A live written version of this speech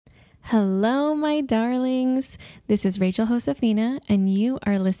Hello, my darlings. This is Rachel Josefina, and you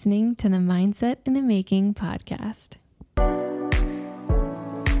are listening to the Mindset in the Making podcast.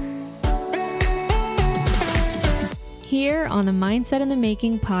 Here on the Mindset in the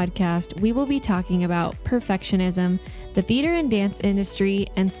Making podcast, we will be talking about perfectionism, the theater and dance industry,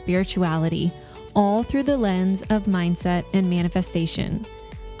 and spirituality, all through the lens of mindset and manifestation.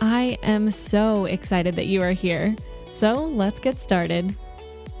 I am so excited that you are here. So let's get started.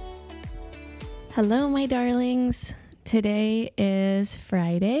 Hello, my darlings. Today is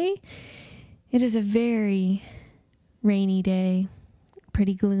Friday. It is a very rainy day,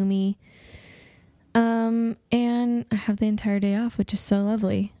 pretty gloomy. And I have the entire day off, which is so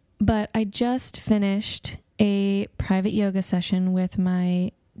lovely. But I just finished a private yoga session with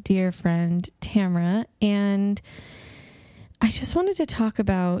my dear friend Tamara, and I just wanted to talk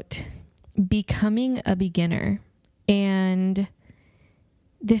about becoming a beginner. And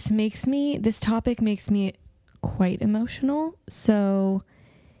this topic makes me quite emotional. So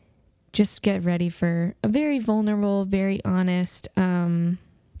just get ready for a very vulnerable, very honest, and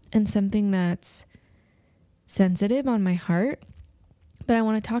something that's sensitive on my heart. But I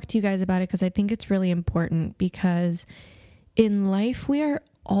want to talk to you guys about it because I think it's really important, because in life we are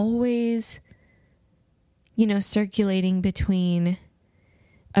always, circulating between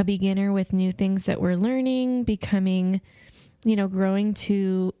a beginner with new things that we're learning, becoming, growing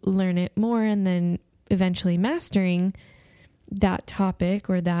to learn it more, and then eventually mastering that topic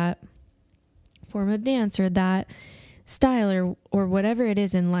or that form of dance or that style or whatever it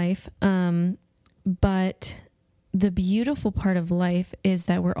is in life. But the beautiful part of life is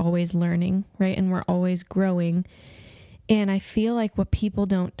that we're always learning, right? And we're always growing. And I feel like what people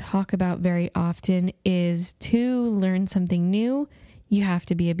don't talk about very often is to learn something new, you have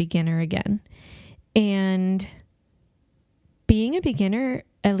to be a beginner again. And being a beginner,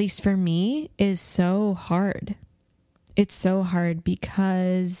 at least for me, is so hard. It's so hard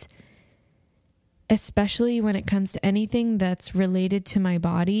because, especially when it comes to anything that's related to my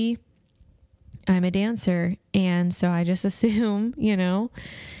body, I'm a dancer. And so I just assume,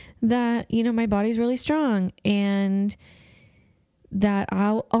 that, my body's really strong and that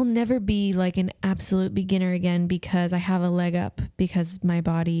I'll never be like an absolute beginner again because I have a leg up because my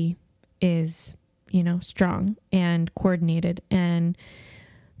body is, strong and coordinated and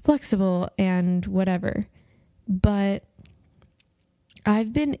flexible and whatever. But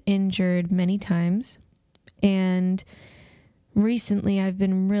I've been injured many times, and recently I've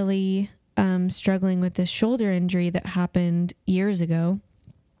been really struggling with this shoulder injury that happened years ago.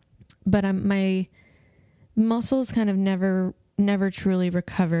 But my muscles kind of never truly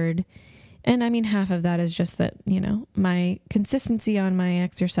recovered. And I mean, half of that is just that, my consistency on my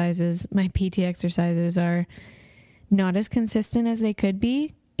exercises, my PT exercises are not as consistent as they could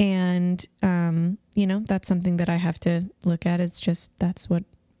be. And, that's something that I have to look at. It's just, that's what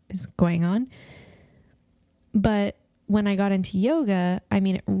is going on. But when I got into yoga,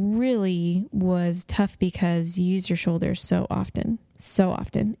 it really was tough because you use your shoulders so often.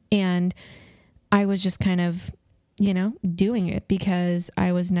 And I was just kind of, doing it because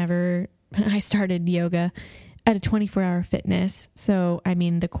I started yoga at a 24-hour fitness. So,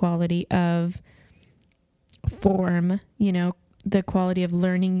 the quality of form, the quality of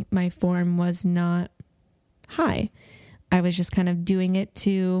learning my form was not high. I was just kind of doing it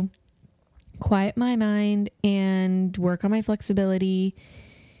to quiet my mind and work on my flexibility.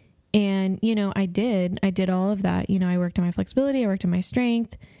 And, I did all of that. I worked on my flexibility. I worked on my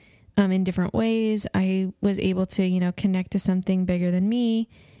strength, in different ways. I was able to, connect to something bigger than me.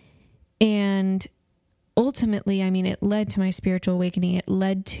 And ultimately, it led to my spiritual awakening. It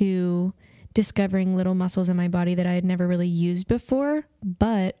led to discovering little muscles in my body that I had never really used before.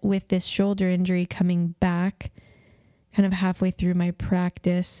 But with this shoulder injury coming back kind of halfway through my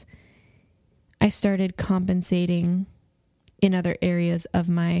practice, I started compensating in other areas of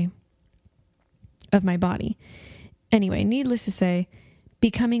my body. Anyway, needless to say,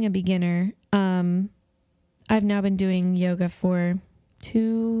 becoming a beginner, I've now been doing yoga for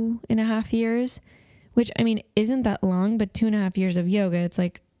 2.5 years, which isn't that long, but 2.5 years of yoga, it's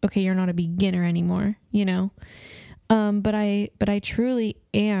like, okay, you're not a beginner anymore, but I truly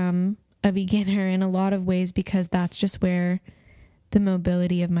am a beginner in a lot of ways, because that's just where the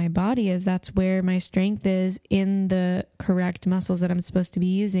mobility of my body is. That's where my strength is in the correct muscles that I'm supposed to be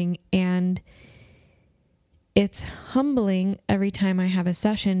using. And it's humbling every time I have a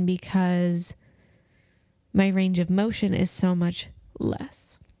session because my range of motion is so much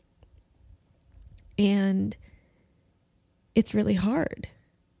less. And it's really hard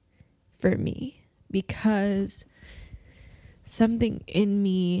for me because something in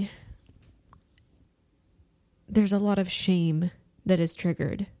me there's a lot of shame that is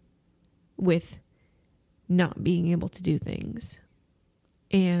triggered with not being able to do things,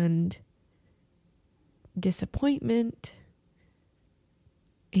 and disappointment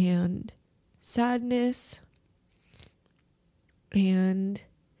and sadness,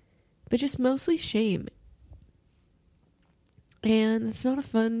 but just mostly shame. And it's not a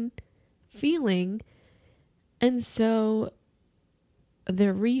fun feeling. And so the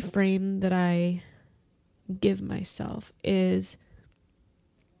reframe that I give myself is,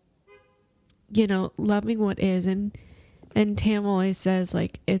 loving what is. And Tam always says,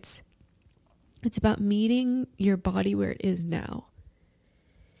 like, it's about meeting your body where it is now.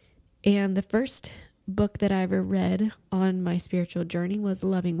 And the first book that I ever read on my spiritual journey was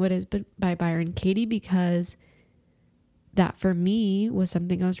Loving What Is by Byron Katie, because that for me was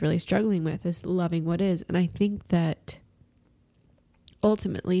something I was really struggling with, is loving what is. And I think that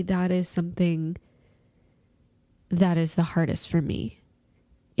ultimately that is something that is the hardest for me,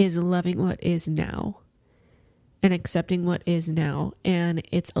 is loving what is now and accepting what is now. And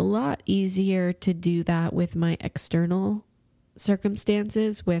it's a lot easier to do that with my external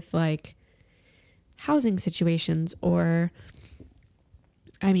circumstances, with like housing situations, or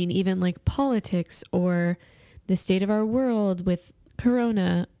even like politics, or the state of our world with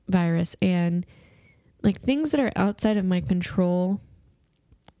coronavirus, and like things that are outside of my control.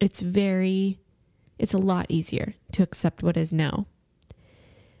 It's a lot easier to accept what is now.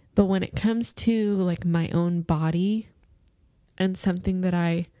 But when it comes to like my own body and something that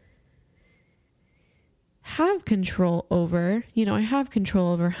I have control over, I have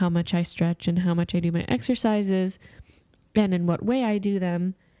control over how much I stretch and how much I do my exercises and in what way I do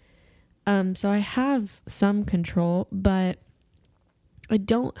them. So I have some control, but I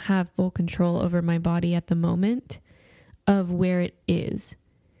don't have full control over my body at the moment of where it is.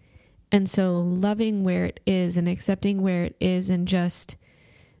 And so loving where it is and accepting where it is and just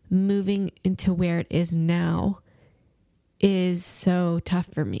moving into where it is now is so tough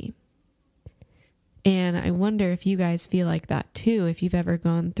for me. And I wonder if you guys feel like that too, if you've ever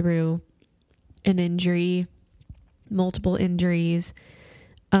gone through an injury, multiple injuries,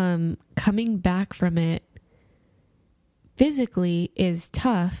 coming back from it physically is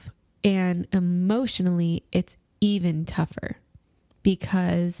tough, and emotionally it's even tougher,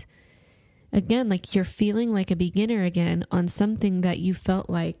 because again, like, you're feeling like a beginner again on something that you felt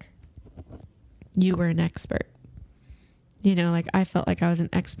like you were an expert. Like I felt like I was an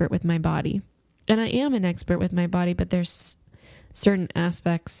expert with my body, and I am an expert with my body, but there's certain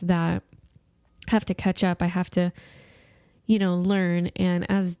aspects that have to catch up. I have to, learn. And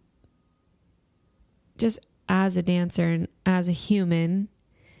as a dancer and as a human,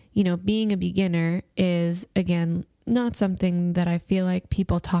 being a beginner is, again, not something that I feel like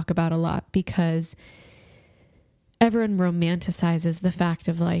people talk about a lot, because everyone romanticizes the fact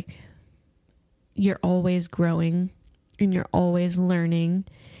of like, you're always growing and you're always learning.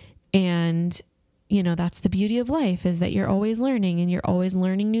 And, that's the beauty of life, is that you're always learning and you're always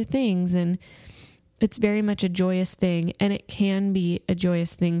learning new things. And it's very much a joyous thing, and it can be a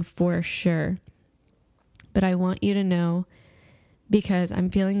joyous thing for sure. But I want you to know, because I'm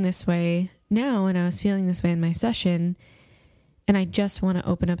feeling this way now, and I was feeling this way in my session, and I just want to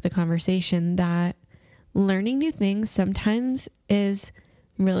open up the conversation, that learning new things sometimes is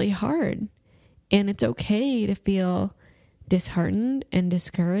really hard, and it's okay to feel disheartened and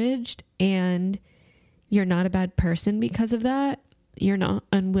discouraged, and you're not a bad person because of that. You're not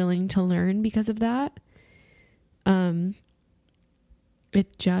unwilling to learn because of that.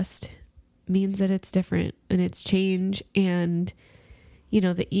 It just means that it's different and it's change, and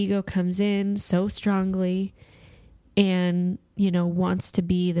the ego comes in so strongly and wants to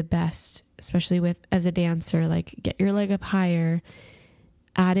be the best, especially as a dancer, like, get your leg up higher,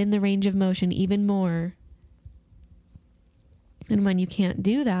 add in the range of motion even more. And when you can't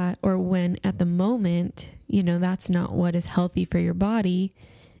do that, or when at the moment that's not what is healthy for your body,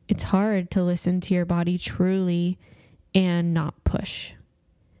 it's hard to listen to your body truly and not push.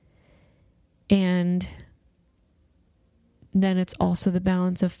 And then it's also the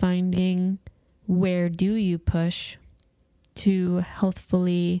balance of finding, where do you push to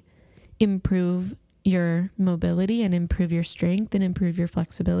healthfully improve your mobility and improve your strength and improve your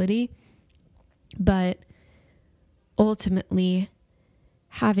flexibility. But ultimately,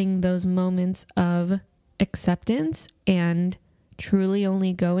 having those moments of acceptance and truly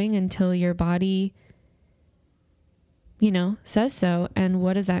only going until your body, says so. And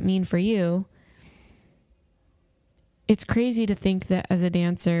what does that mean for you? It's crazy to think that as a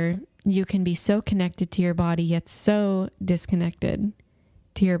dancer, you can be so connected to your body, yet so disconnected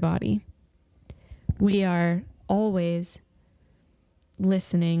to your body. We are always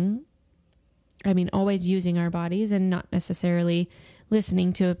listening. I mean, always using our bodies and not necessarily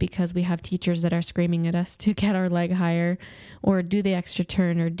listening to it because we have teachers that are screaming at us to get our leg higher or do the extra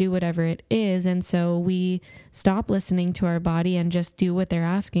turn or do whatever it is. And so we stop listening to our body and just do what they're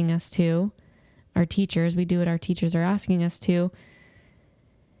asking us to. Our teachers, we do what our teachers are asking us to.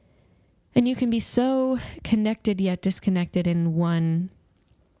 And you can be so connected yet disconnected in one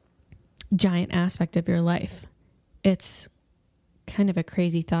giant aspect of your life. It's kind of a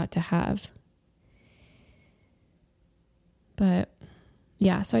crazy thought to have. But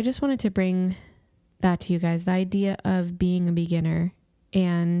yeah, so I just wanted to bring that to you guys, the idea of being a beginner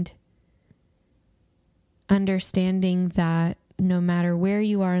and understanding that no matter where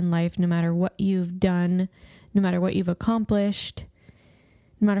you are in life, no matter what you've done, no matter what you've accomplished,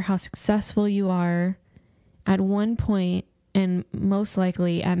 no matter how successful you are, at one point, and most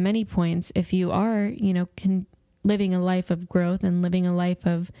likely at many points, if you are, living a life of growth and living a life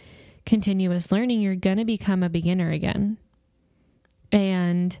of continuous learning, you're going to become a beginner again.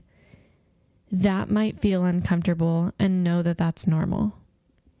 And that might feel uncomfortable, and know that that's normal.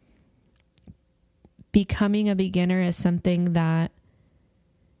 Becoming a beginner is something that,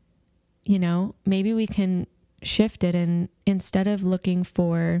 maybe we can shift it, and instead of looking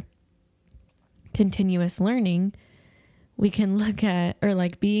for continuous learning, we can look at, or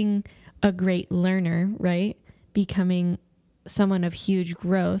like being a great learner, right? Becoming someone of huge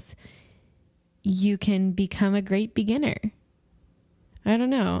growth, you can become a great beginner. I don't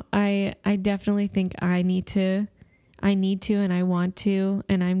know. I definitely think I need to, and I want to,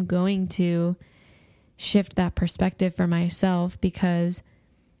 and I'm going to shift that perspective for myself, because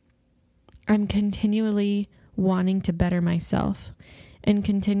I'm continually wanting to better myself and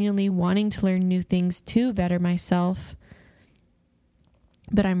continually wanting to learn new things to better myself.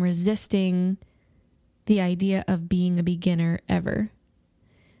 But I'm resisting the idea of being a beginner ever.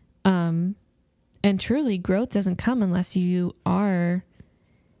 And truly, growth doesn't come unless you are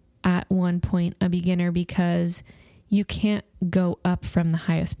at one point a beginner, because you can't go up from the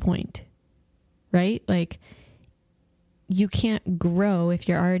highest point, right? Like, you can't grow if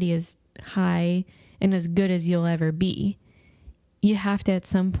you're already as high and as good as you'll ever be. You have to at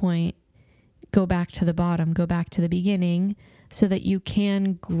some point go back to the bottom, go back to the beginning, so that you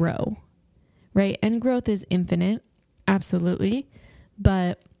can grow, right? And growth is infinite, absolutely,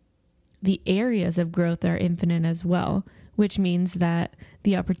 but the areas of growth are infinite as well, which means that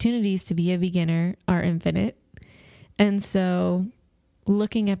the opportunities to be a beginner are infinite. And so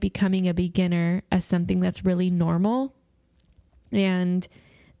looking at becoming a beginner as something that's really normal, and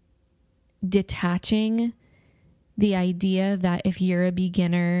detaching the idea that if you're a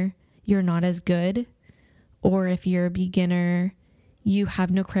beginner, you're not as good, or if you're a beginner, you have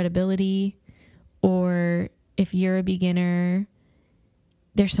no credibility, or if you're a beginner,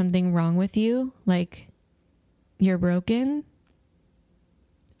 there's something wrong with you, like you're broken.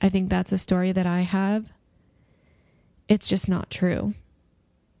 I think that's a story that I have. It's just not true.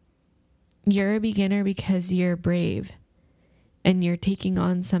 You're a beginner because you're brave and you're taking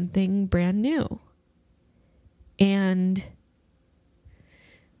on something brand new. And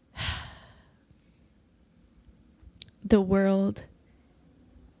the world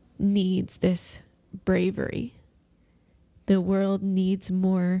needs this bravery. The world needs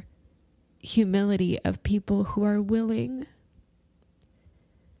more humility of people who are willing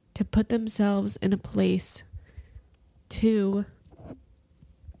to put themselves in a place to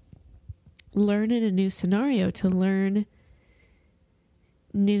learn in a new scenario, to learn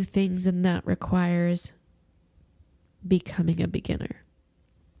new things, and that requires becoming a beginner.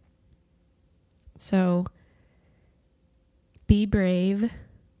 So be brave,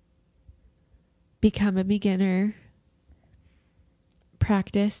 become a beginner,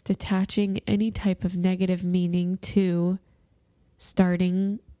 practice detaching any type of negative meaning to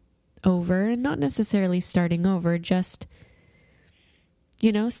starting over, and not necessarily starting over, just,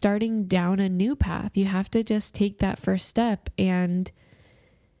 starting down a new path. You have to just take that first step. And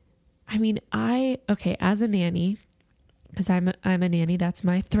I mean, as a nanny, because I'm a nanny, that's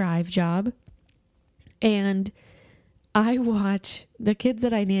my Thrive job. And I watch, the kids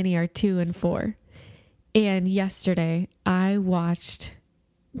that I nanny are 2 and 4. And yesterday I watched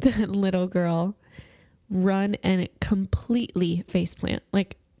the little girl run and completely faceplant.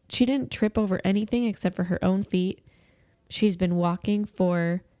 Like, she didn't trip over anything except for her own feet. She's been walking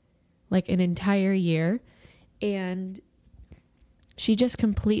for like an entire year, and she just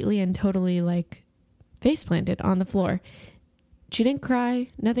completely and totally like faceplanted on the floor. She didn't cry.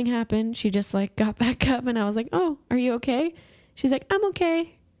 Nothing happened. She just like got back up, and I was like, "Oh, are you okay?" She's like, "I'm okay."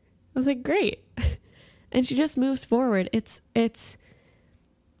 I was like, "Great." And she just moves forward. It's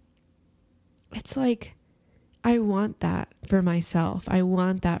like, I want that for myself. I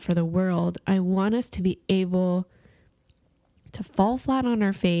want that for the world. I want us to be able to fall flat on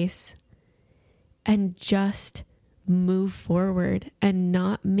our face and just move forward and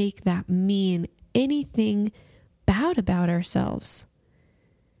not make that mean anything bad about ourselves.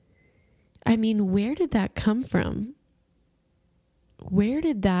 I mean, where did that come from? Where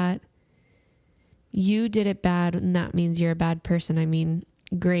did that, you did it bad and that means you're a bad person? I mean,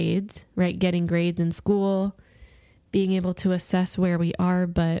 grades, right? Getting grades in school, being able to assess where we are,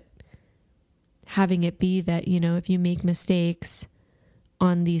 but having it be that, if you make mistakes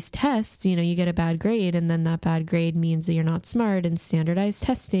on these tests, you get a bad grade, and then that bad grade means that you're not smart, and standardized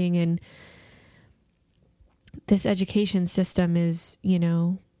testing. And this education system is,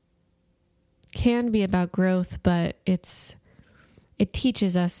 can be about growth, but it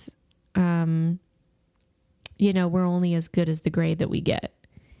teaches us, we're only as good as the grade that we get.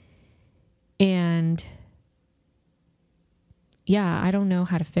 And yeah, I don't know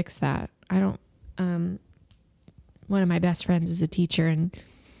how to fix that. One of my best friends is a teacher, and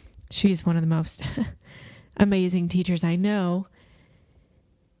she's one of the most amazing teachers I know.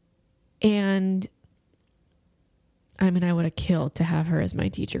 And I mean, I would have killed to have her as my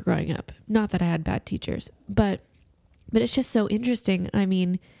teacher growing up. Not that I had bad teachers, but it's just so interesting. I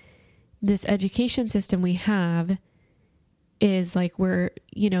mean, this education system we have is like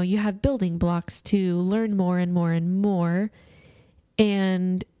you have building blocks to learn more and more and more.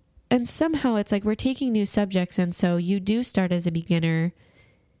 And somehow it's like we're taking new subjects. And so you do start as a beginner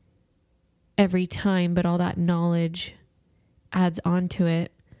every time, but all that knowledge adds on to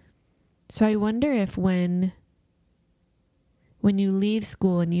it. So I wonder if when you leave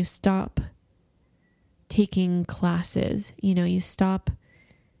school and you stop taking classes, you stop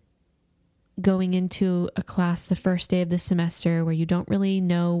going into a class the first day of the semester where you don't really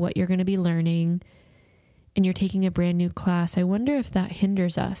know what you're going to be learning, and you're taking a brand new class, I wonder if that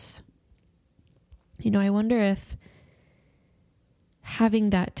hinders us. I wonder if having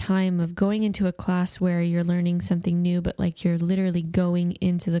that time of going into a class where you're learning something new, but like you're literally going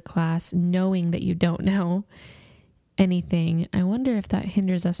into the class knowing that you don't know anything, I wonder if that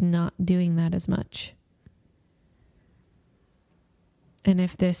hinders us not doing that as much. And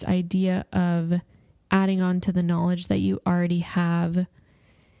if this idea of adding on to the knowledge that you already have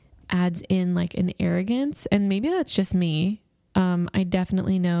adds in like an arrogance, and maybe that's just me. I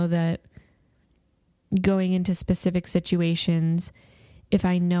definitely know that going into specific situations, if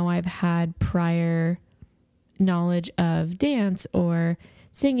I know I've had prior knowledge of dance or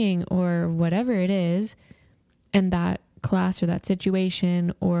singing or whatever it is, and that class or that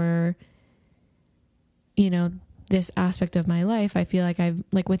situation or, this aspect of my life, I feel like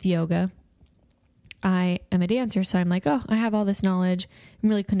like with yoga, I am a dancer. So I'm like, oh, I have all this knowledge. I'm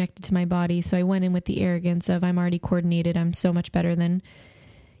really connected to my body. So I went in with the arrogance of I'm already coordinated. I'm so much better than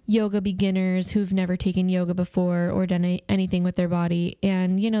yoga beginners who've never taken yoga before or done anything with their body.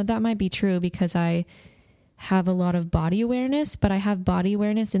 And, that might be true because I have a lot of body awareness, but I have body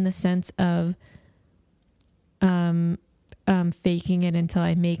awareness in the sense of faking it until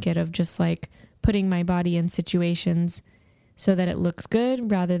I make it, of just like putting my body in situations so that it looks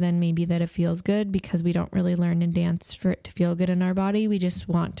good rather than maybe that it feels good, because we don't really learn in dance for it to feel good in our body. We just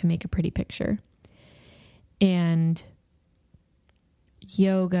want to make a pretty picture. And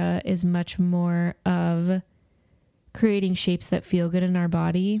yoga is much more of creating shapes that feel good in our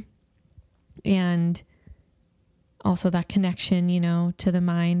body, and also that connection, to the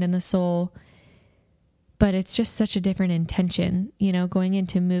mind and the soul. But it's just such a different intention, going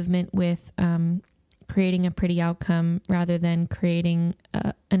into movement with creating a pretty outcome rather than creating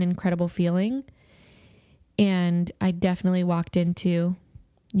an incredible feeling. And I definitely walked into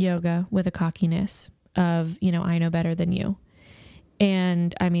yoga with a cockiness of, I know better than you.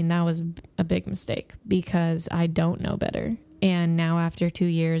 And I mean, that was a big mistake because I don't know better. And now after 2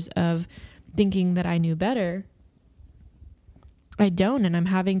 years of thinking that I knew better, I don't. And I'm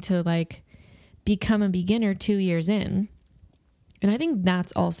having to like become a beginner 2 years in. And I think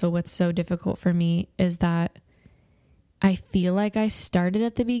that's also what's so difficult for me, is that I feel like I started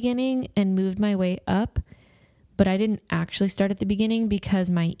at the beginning and moved my way up, but I didn't actually start at the beginning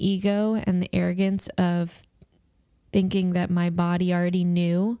because my ego and the arrogance of thinking that my body already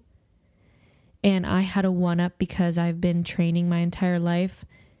knew and I had a one-up because I've been training my entire life,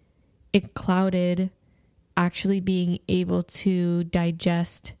 it clouded actually being able to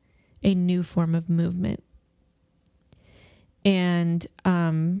digest a new form of movement. And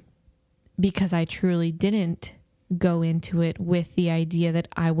because I truly didn't go into it with the idea that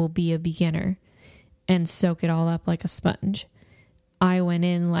I will be a beginner and soak it all up like a sponge. I went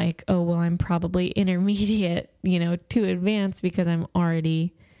in like, oh, well, I'm probably intermediate, to advanced because I'm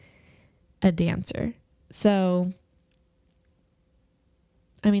already a dancer. So,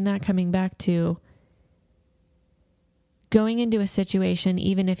 that coming back to going into a situation,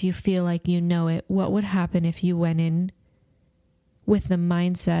 even if you feel like you know it, what would happen if you went in with the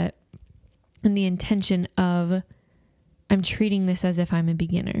mindset and the intention of, I'm treating this as if I'm a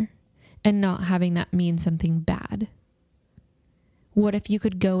beginner, and not having that mean something bad? What if you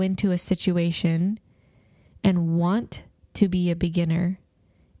could go into a situation and want to be a beginner?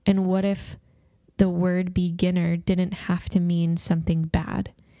 And what if the word beginner didn't have to mean something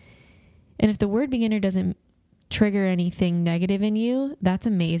bad? And if the word beginner doesn't trigger anything negative in you, that's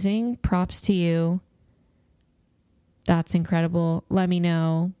amazing. Props to you. That's incredible. Let me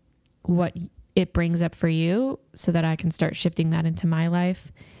know what it brings up for you so that I can start shifting that into my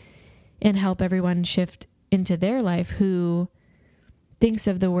life and help everyone shift into their life who thinks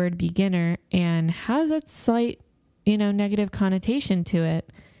of the word beginner and has a slight, negative connotation to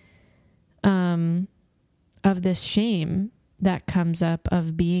it, of this shame that comes up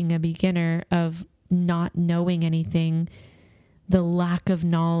of being a beginner, of not knowing anything, the lack of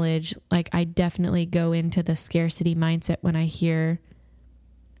knowledge. Like, I definitely go into the scarcity mindset when I hear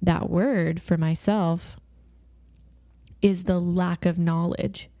that word for myself, is the lack of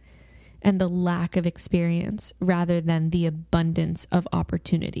knowledge and the lack of experience rather than the abundance of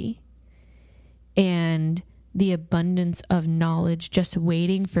opportunity and the abundance of knowledge just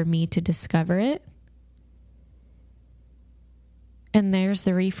waiting for me to discover it. And there's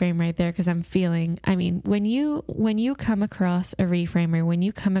the reframe right there, because I'm feeling, when you come across a reframer, when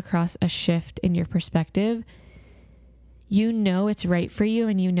you come across a shift in your perspective, it's right for you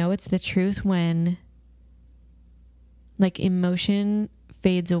and it's the truth when like emotion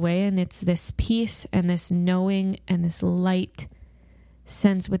fades away and it's this peace and this knowing and this light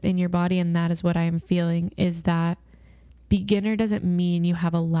sense within your body. And that is what I am feeling, is that beginner doesn't mean you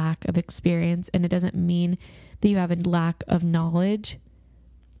have a lack of experience, and it doesn't mean that you have a lack of knowledge.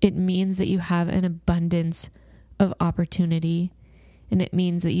 It means that you have an abundance of opportunity, and it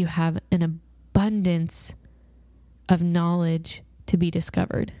means that you have an abundance of knowledge to be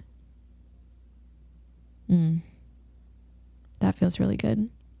discovered. That feels really good.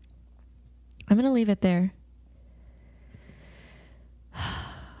 I'm going to leave it there.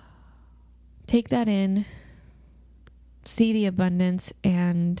 Take that in, see the abundance,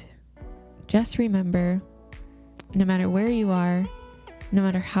 and just remember, no matter where you are, no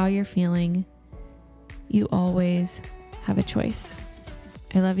matter how you're feeling, you always have a choice.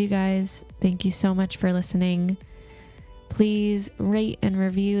 I love you guys. Thank you so much for listening. Please rate and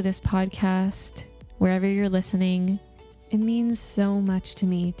review this podcast wherever you're listening. It means so much to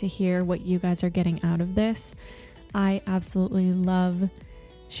me to hear what you guys are getting out of this. I absolutely love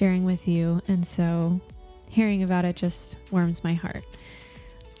sharing with you, and so hearing about it just warms my heart.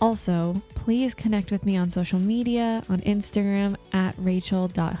 Also, please connect with me on social media, on Instagram at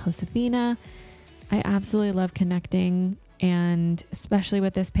rachel.josefina. I absolutely love connecting, and especially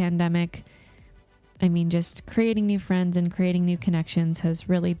with this pandemic, just creating new friends and creating new connections has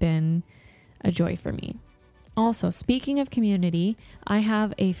really been a joy for me. Also, speaking of community, I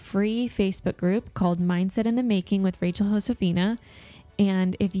have a free Facebook group called Mindset in the Making with Rachel Josefina.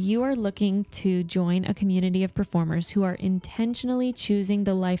 And if you are looking to join a community of performers who are intentionally choosing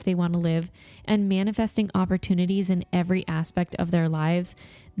the life they want to live and manifesting opportunities in every aspect of their lives,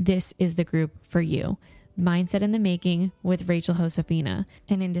 this is the group for you. Mindset in the Making with Rachel Josefina.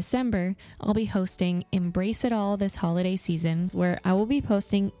 And in December, I'll be hosting Embrace It All this holiday season, where I will be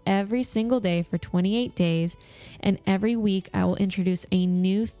posting every single day for 28 days. And every week I will introduce a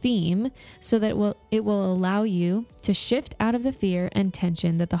new theme so that it will allow you to shift out of the fear and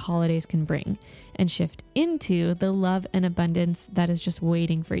tension that the holidays can bring and shift into the love and abundance that is just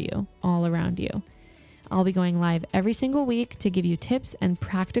waiting for you all around you. I'll be going live every single week to give you tips and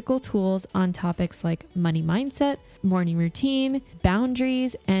practical tools on topics like money mindset, morning routine,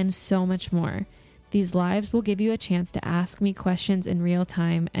 boundaries, and so much more. These lives will give you a chance to ask me questions in real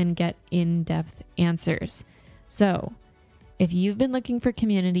time and get in-depth answers. So, if you've been looking for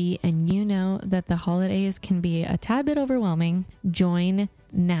community and you know that the holidays can be a tad bit overwhelming, join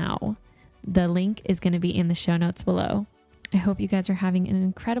now. The link is going to be in the show notes below. I hope you guys are having an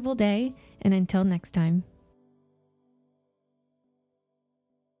incredible day, and until next time.